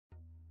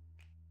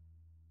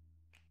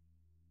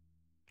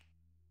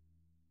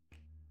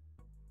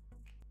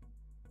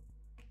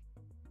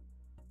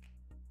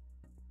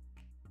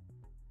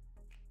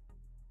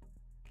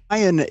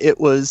Ryan, it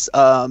was we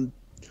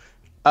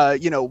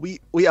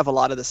have a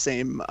lot of the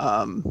same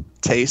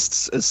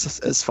tastes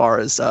as far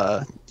as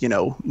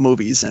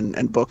movies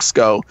and books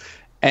go,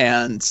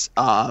 and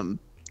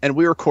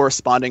we were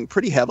corresponding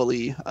pretty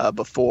heavily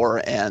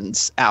before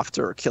and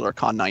after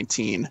KillerCon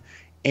 19,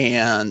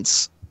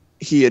 and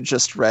he had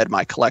just read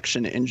my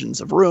collection, Engines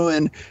of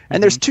Ruin,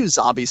 and there's two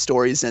zombie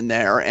stories in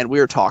there, and we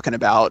were talking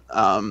about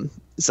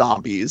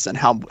zombies and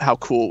how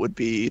cool it would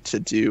be to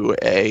do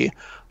a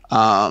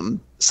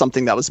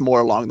something that was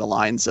more along the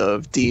lines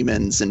of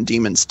Demons and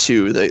Demons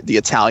 2, the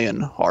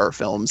Italian horror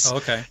films. Oh,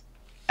 okay.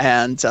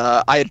 And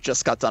I had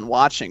just got done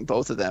watching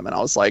both of them, and I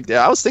was like,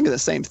 yeah, I was thinking the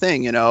same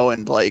thing,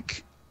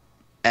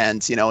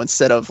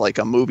 instead of like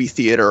a movie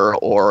theater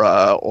or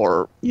a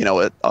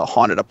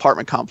haunted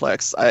apartment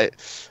complex, I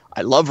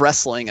love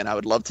wrestling, and I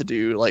would love to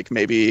do like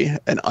maybe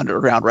an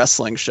underground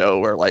wrestling show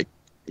where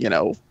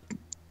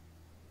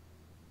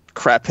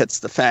crap hits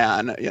the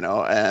fan,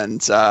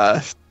 and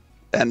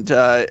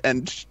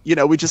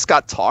we just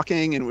got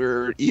talking, and we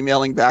were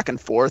emailing back and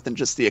forth, and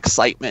just the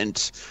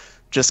excitement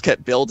just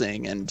kept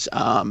building, and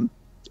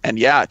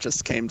yeah, it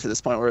just came to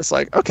this point where it's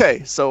like,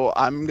 okay, so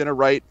I'm gonna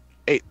write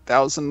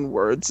 8,000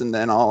 words, and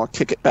then I'll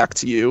kick it back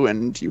to you,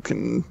 and you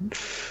can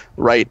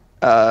write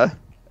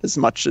as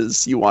much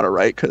as you want to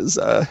write, because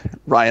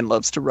Ryan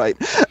loves to write.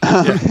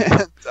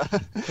 Yeah.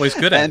 Well, he's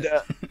good at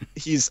it.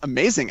 He's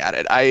amazing at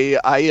it.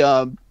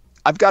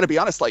 I've got to be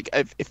honest, like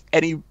I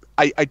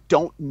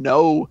don't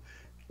know,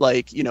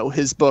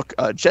 his book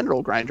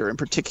Genital Grinder in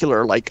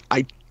particular. Like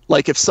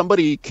if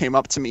somebody came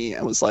up to me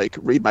and was like,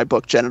 read my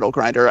book Genital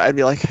Grinder, I'd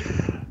be like,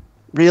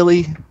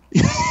 really?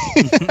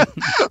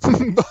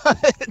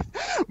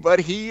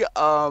 but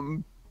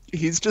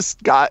he's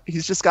just got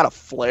a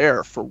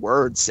flair for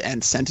words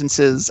and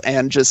sentences,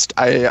 and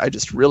I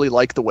just really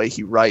like the way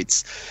he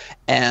writes.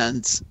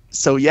 And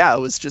so yeah, it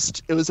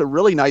was a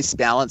really nice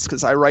balance,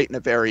 because I write in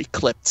a very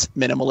clipped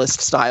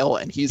minimalist style,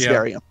 and he's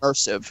very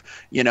immersive,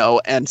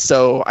 and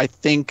so I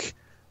think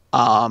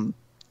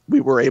we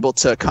were able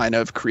to kind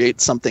of create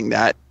something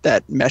that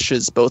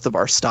meshes both of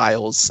our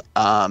styles,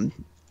 and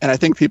I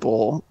think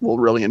people will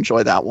really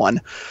enjoy that one.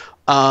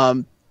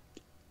 And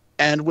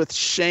with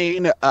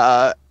Shane,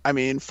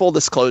 full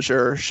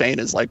disclosure, Shane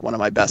is like one of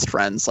my best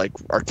friends. Like,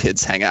 our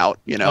kids hang out,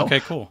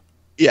 Okay, cool.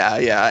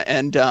 Yeah.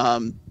 And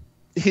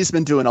he's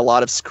been doing a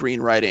lot of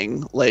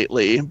screenwriting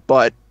lately,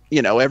 but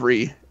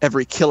every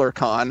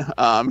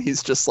KillerCon,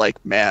 he's just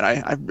like, man,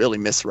 I really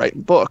miss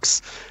writing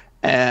books.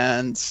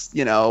 And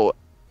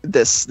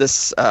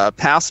this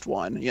past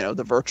one,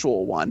 the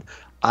virtual one,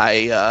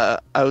 I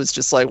was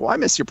just like, well, I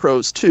miss your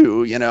prose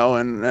too,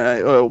 and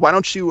why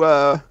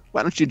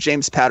don't you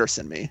James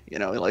Patterson me,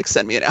 like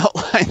send me an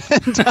outline,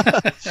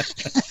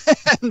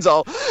 and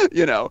I'll,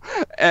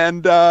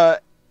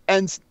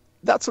 and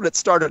that's what it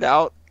started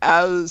out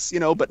as,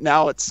 but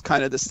now it's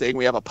kind of this thing.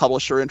 We have a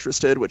publisher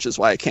interested, which is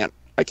why I can't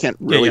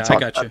really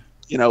talk about,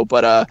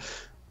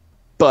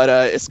 but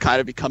it's kind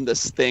of become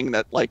this thing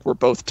that like we're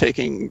both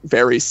taking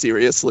very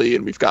seriously,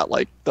 and we've got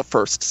like the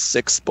first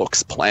 6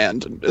 books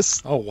planned, and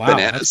this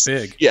bananas. That's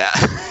big. Yeah.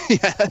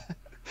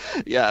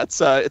 Yeah,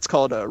 it's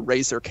called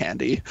Razor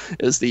Candy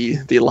is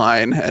the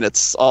line, and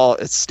it's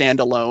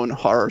standalone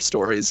horror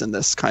stories in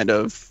this kind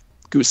of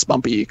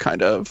goosebumpy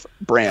kind of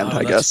brand,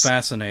 I guess. That's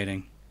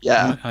fascinating.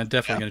 Yeah. I'm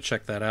definitely going to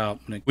check that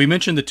out. We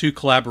mentioned the 2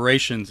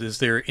 collaborations. Is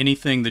there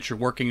anything that you're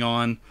working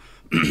on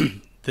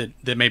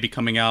that may be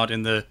coming out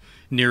in the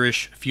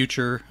nearish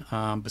future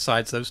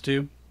besides those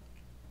 2?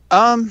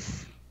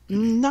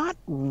 Not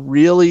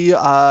really.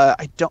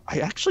 I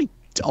actually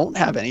don't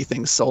have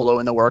anything solo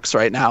in the works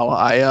right now.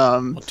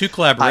 Well, 2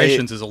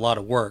 collaborations is a lot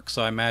of work,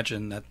 so I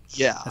imagine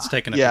that's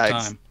taking up your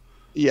time.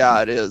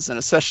 Yeah, it is, and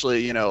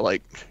especially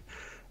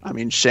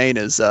Shane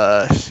is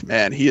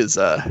man, he's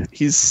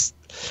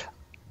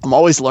I'm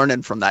always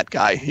learning from that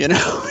guy,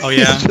 Oh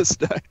yeah. He's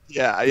just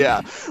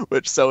yeah.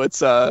 Which so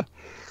it's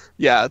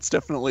it's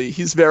definitely,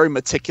 he's very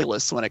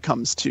meticulous when it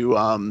comes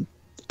to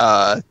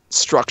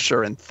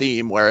structure and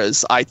theme,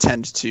 whereas I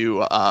tend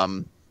to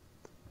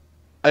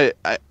I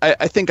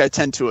think I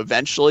tend to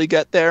eventually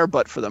get there,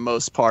 but for the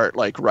most part,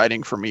 like,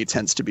 writing for me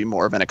tends to be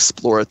more of an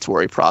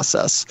exploratory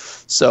process.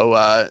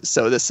 So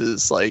this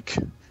is like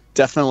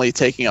definitely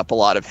taking up a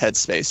lot of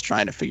headspace,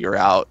 trying to figure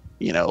out,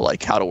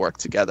 like, how to work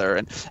together,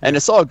 and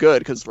it's all good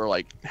because we're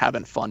like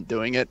having fun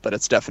doing it, but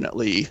it's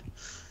definitely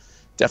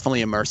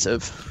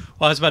immersive.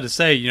 Well, I was about to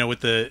say,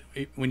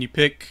 when you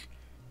pick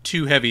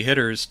 2 heavy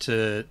hitters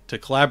to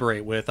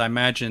collaborate with, I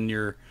imagine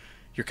you're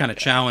kind of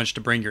challenged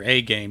to bring your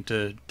A game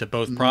to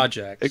both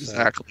projects.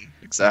 Exactly.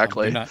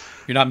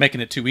 You're not making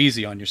it too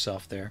easy on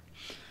yourself there.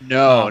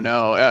 No.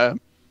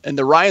 And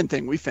the Ryan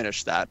thing, we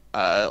finished that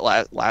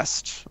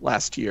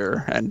last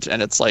year, and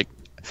it's like,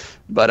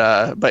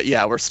 but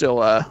yeah, we're still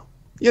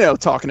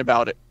talking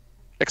about it,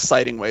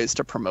 exciting ways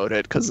to promote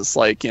it, because it's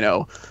like,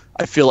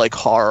 I feel like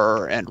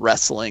horror and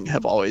wrestling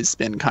have always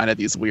been kind of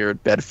these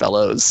weird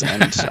bedfellows,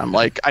 and I'm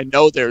like, I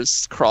know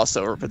there's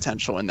crossover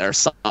potential in there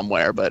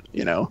somewhere, but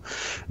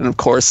and of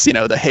course,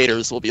 the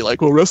haters will be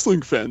like, well,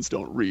 wrestling fans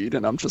don't read,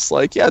 and I'm just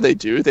like, yeah, they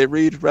do. They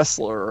read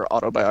wrestler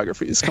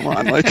autobiographies. Come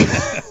on, like.